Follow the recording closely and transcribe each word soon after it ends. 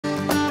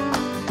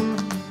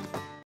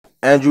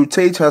Andrew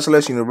Tate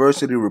Teslas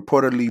University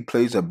reportedly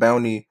placed a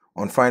bounty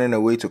on finding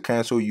a way to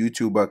cancel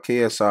YouTuber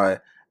KSI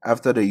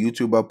after the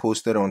YouTuber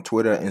posted on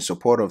Twitter in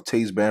support of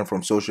Tate's ban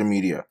from social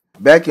media.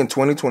 Back in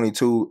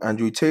 2022,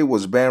 Andrew Tate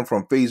was banned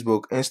from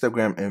Facebook,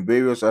 Instagram, and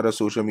various other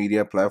social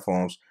media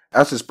platforms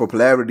as his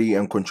popularity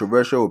and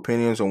controversial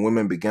opinions on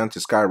women began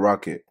to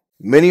skyrocket.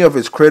 Many of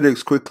his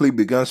critics quickly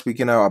began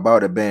speaking out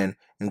about the ban,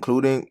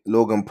 including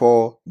Logan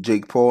Paul,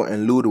 Jake Paul,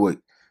 and Ludwig.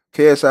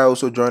 KSI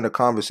also joined the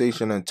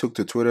conversation and took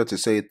to Twitter to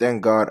say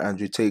thank God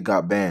Andrew Tate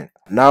got banned.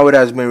 Now it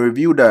has been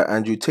revealed that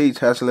Andrew Tate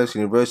Teslas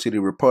University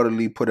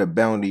reportedly put a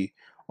bounty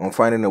on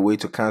finding a way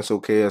to cancel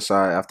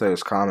KSI after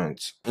his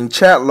comments. In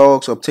chat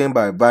logs obtained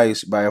by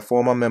Vice by a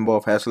former member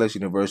of Hassel's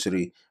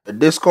University, a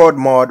Discord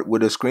mod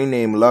with a screen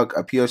name Luck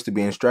appears to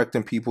be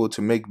instructing people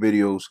to make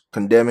videos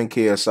condemning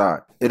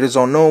KSI. It is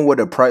unknown what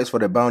the price for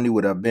the bounty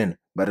would have been,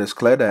 but it's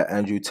clear that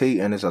Andrew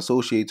Tate and his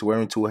associates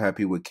weren't too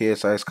happy with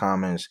KSI's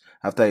comments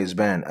after his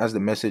ban, as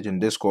the message in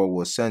Discord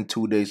was sent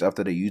 2 days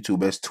after the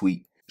YouTuber's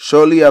tweet.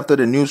 Shortly after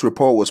the news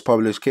report was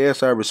published,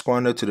 KSI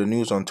responded to the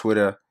news on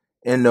Twitter.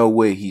 "In no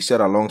way," he said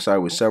alongside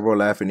with several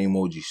laughing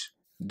emojis.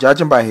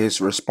 Judging by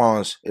his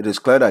response, it is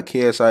clear that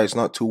KSI is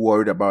not too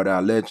worried about the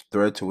alleged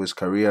threat to his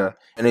career,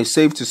 and it's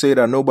safe to say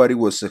that nobody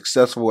was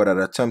successful at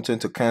attempting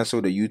to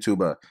cancel the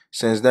YouTuber.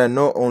 Since then,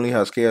 not only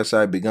has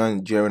KSI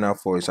begun gearing up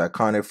for his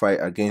iconic fight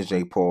against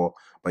Jake Paul,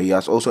 but he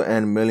has also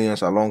earned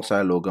millions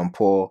alongside Logan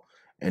Paul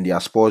and their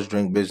sports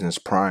drink business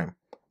Prime.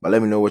 But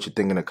let me know what you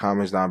think in the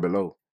comments down below.